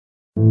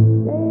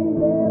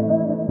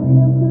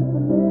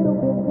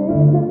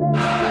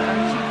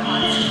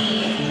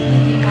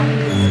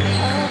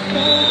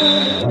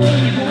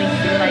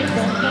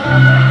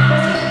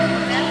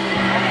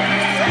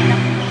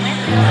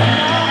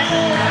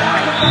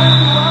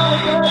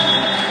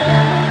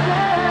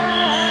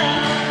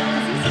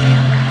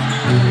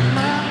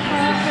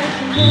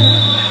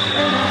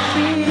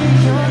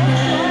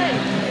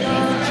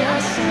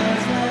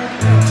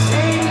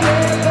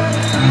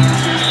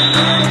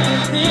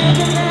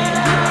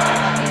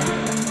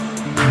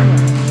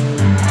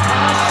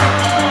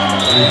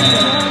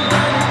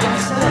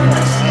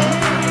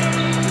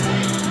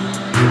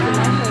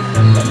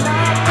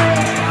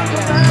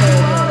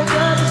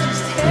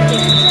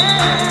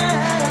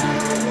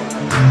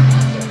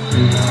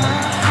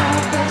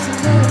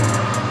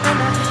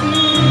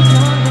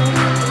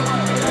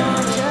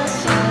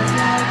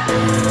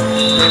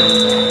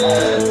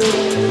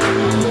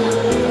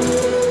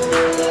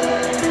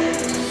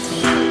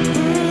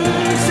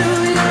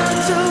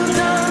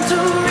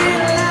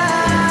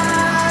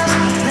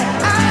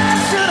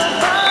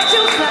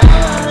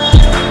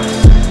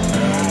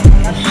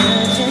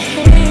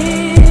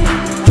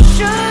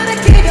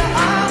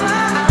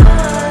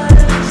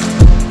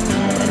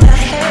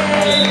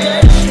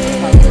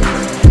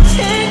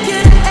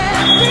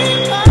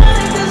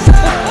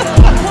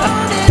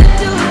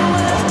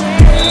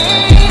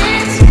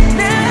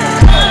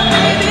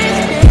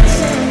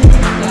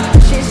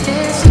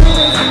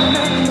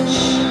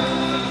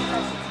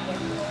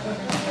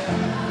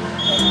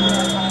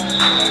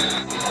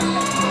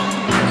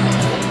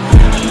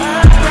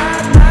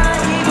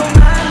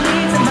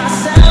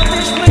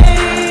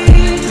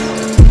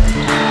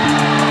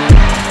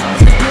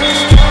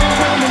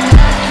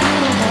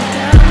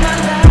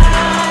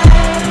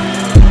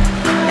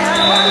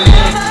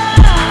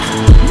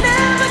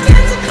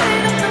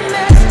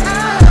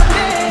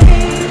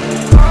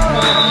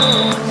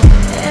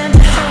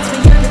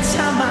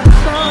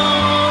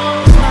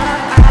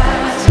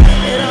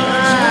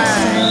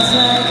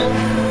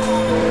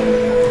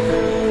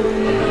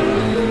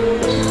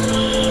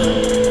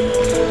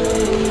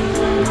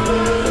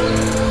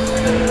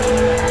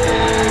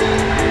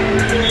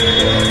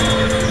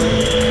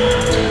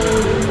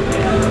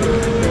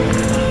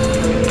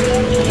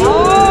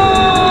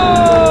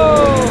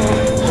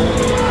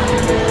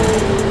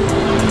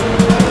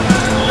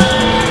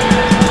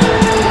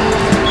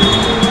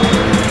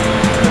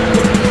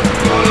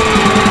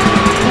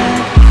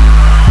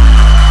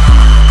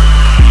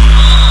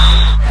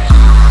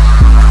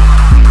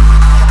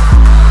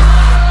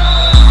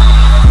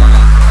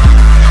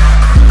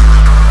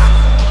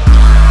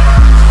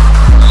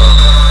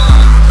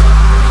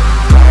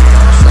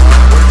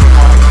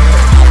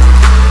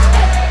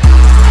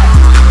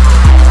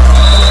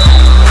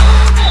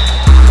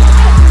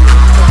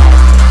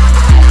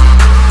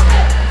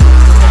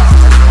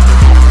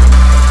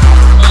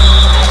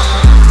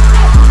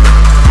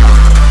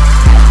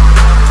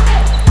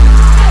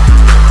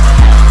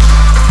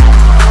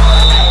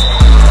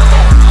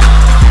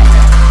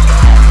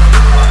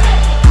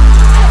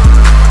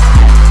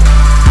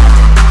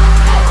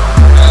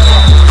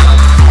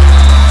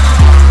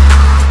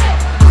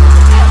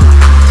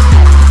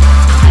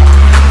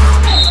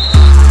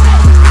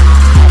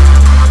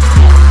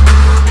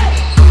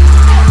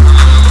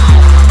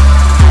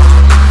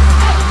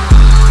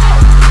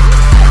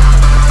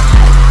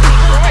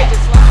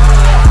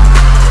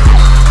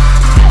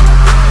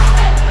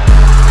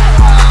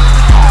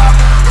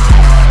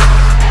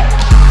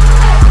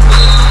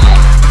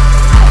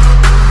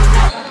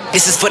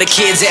This is for the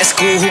kids at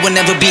school who will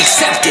never be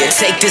accepted.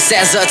 Take this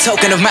as a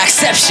token of my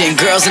exception.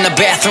 Girls in the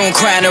bathroom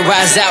crying their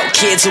eyes out.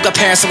 Kids who got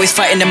parents always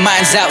fighting their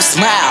minds out.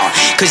 Smile,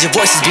 cause your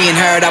voice is being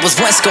heard. I was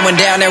once going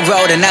down that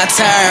road and I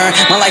turned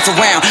my life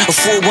around a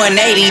full 180.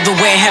 Even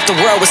when half the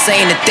world was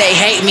saying that they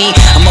hate me.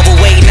 I'm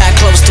overweight, not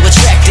close to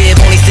attractive.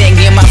 Only thing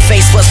in my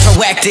face was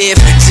proactive.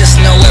 Just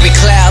know every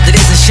cloud that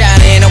isn't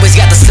shining always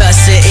got the sun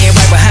sitting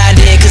right behind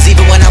it. Cause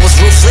even when I was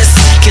ruthless,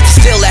 kids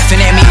were still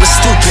laughing at me, was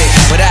stupid.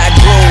 But I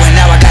grew and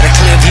now I got a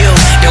clear view.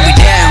 Don't be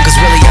down, cause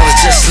really I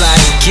was just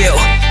like you.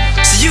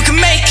 So you can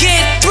make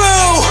it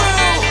through.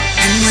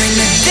 And when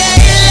the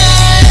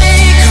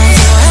daylight comes,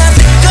 I'll have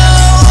to go.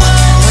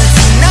 But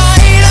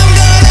tonight I'm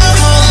gonna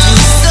hold you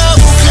so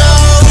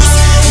close.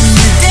 In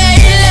the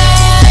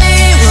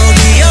daylight we'll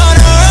be on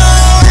our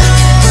own.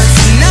 But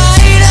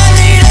tonight I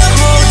need to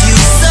hold you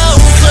so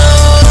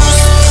close.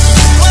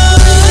 Whoa,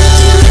 whoa,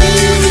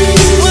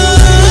 whoa.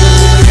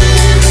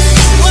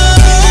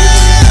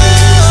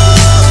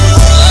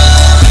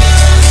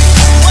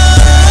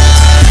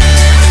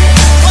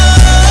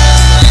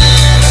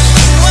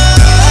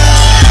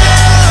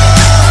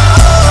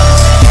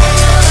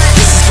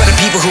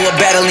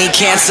 Battling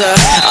cancer,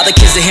 all the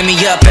kids that hit me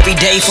up every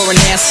day for an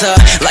answer.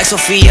 Like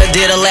Sophia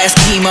did her last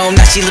chemo,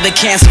 now she living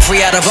cancer free.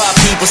 Out of all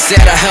people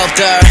said I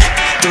helped her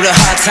through the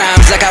hard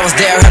times, like I was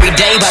there every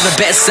day by the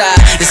bedside.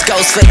 This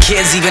goes for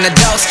kids, even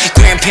adults,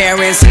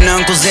 grandparents and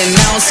uncles and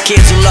aunts.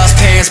 Kids who lost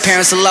parents,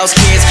 parents who lost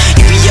kids.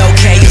 You'll be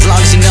okay as long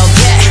as you know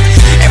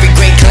that every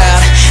great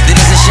cloud that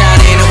isn't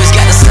shining always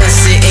got the sun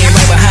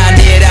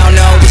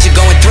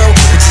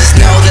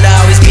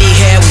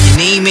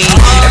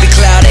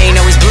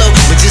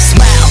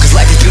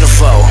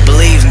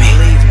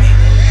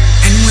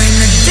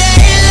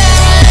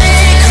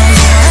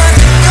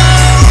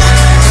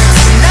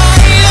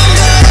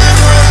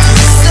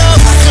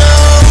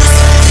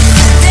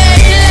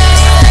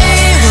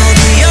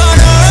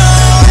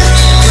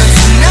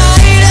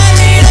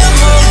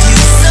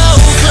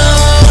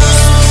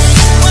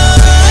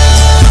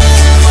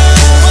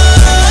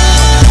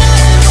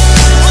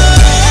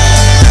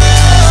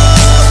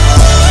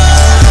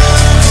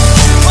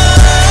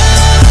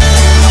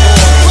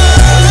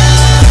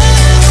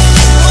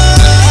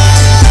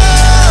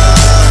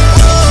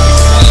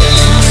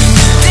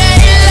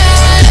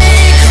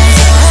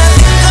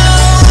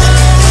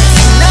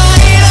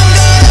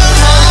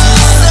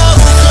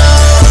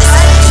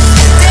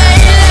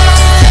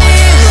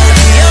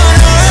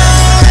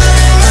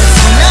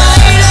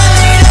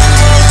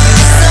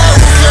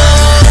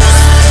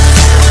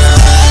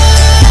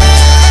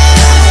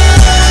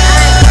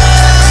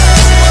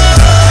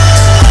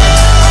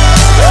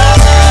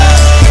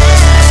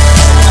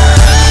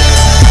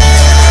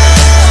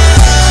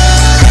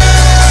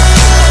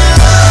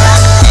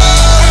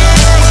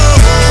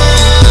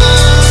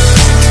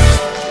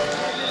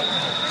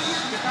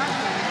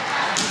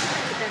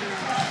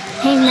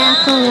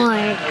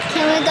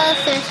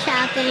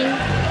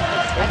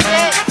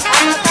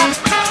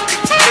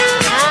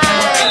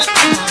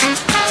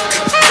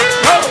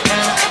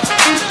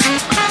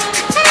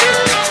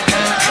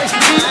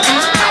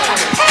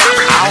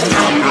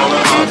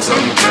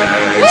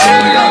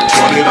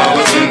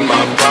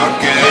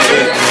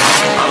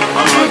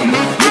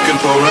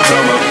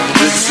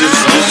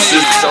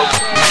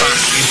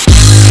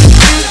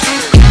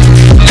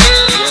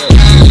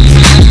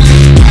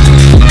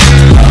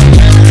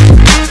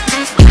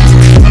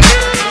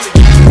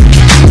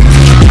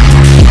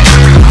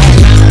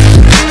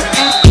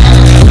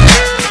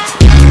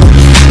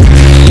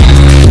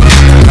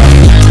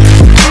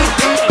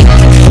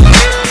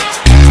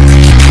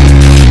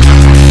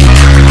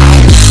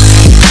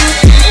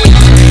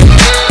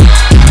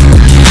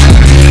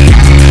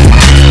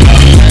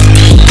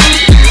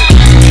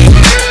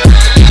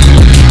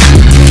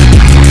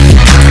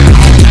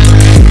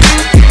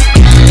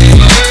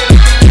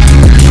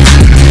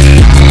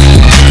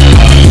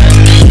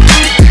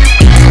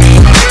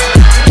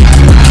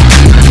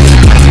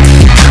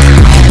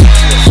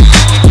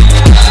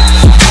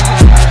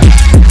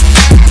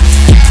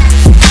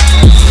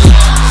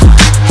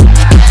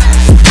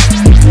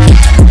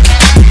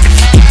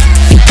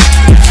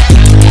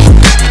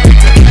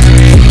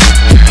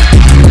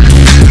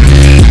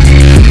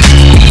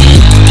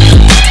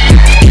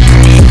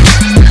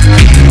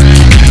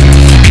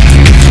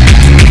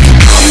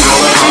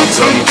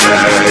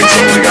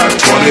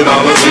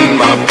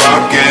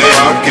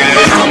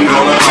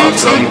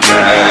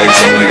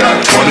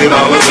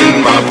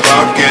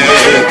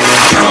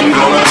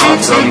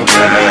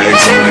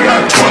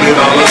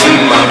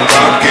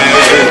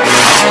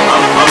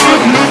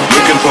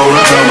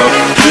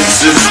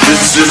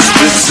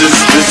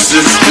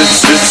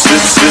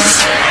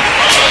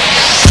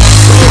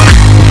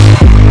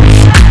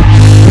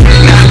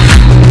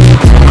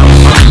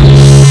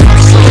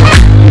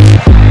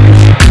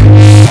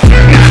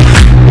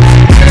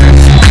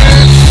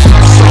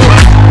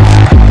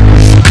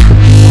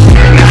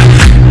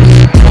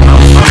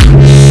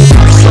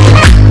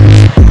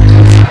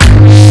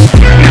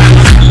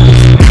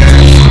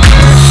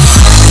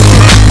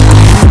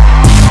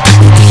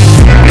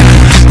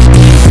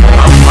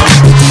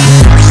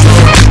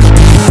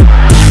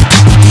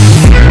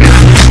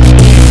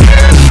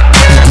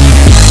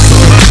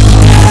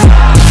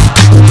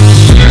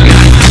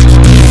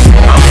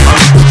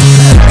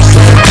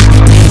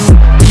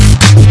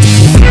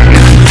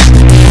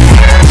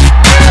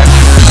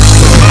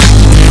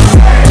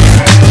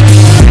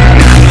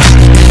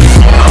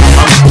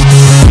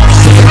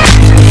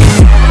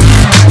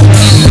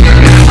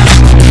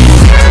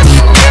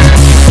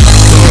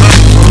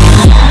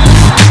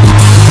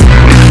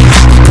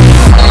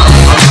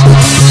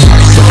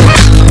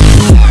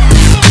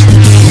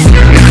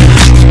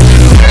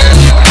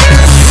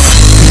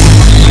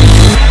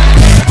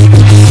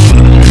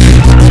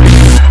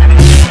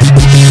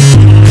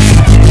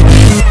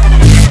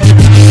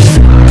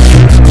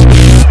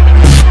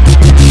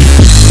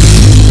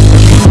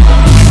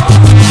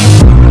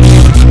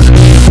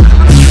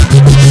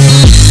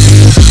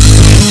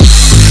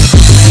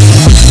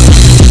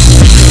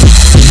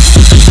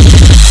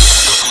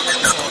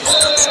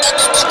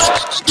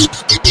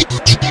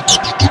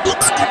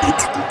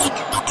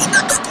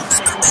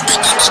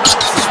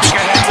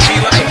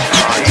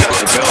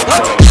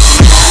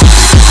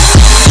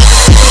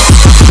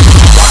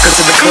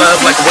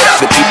Like, what up,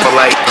 the people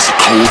like, is it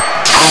cool?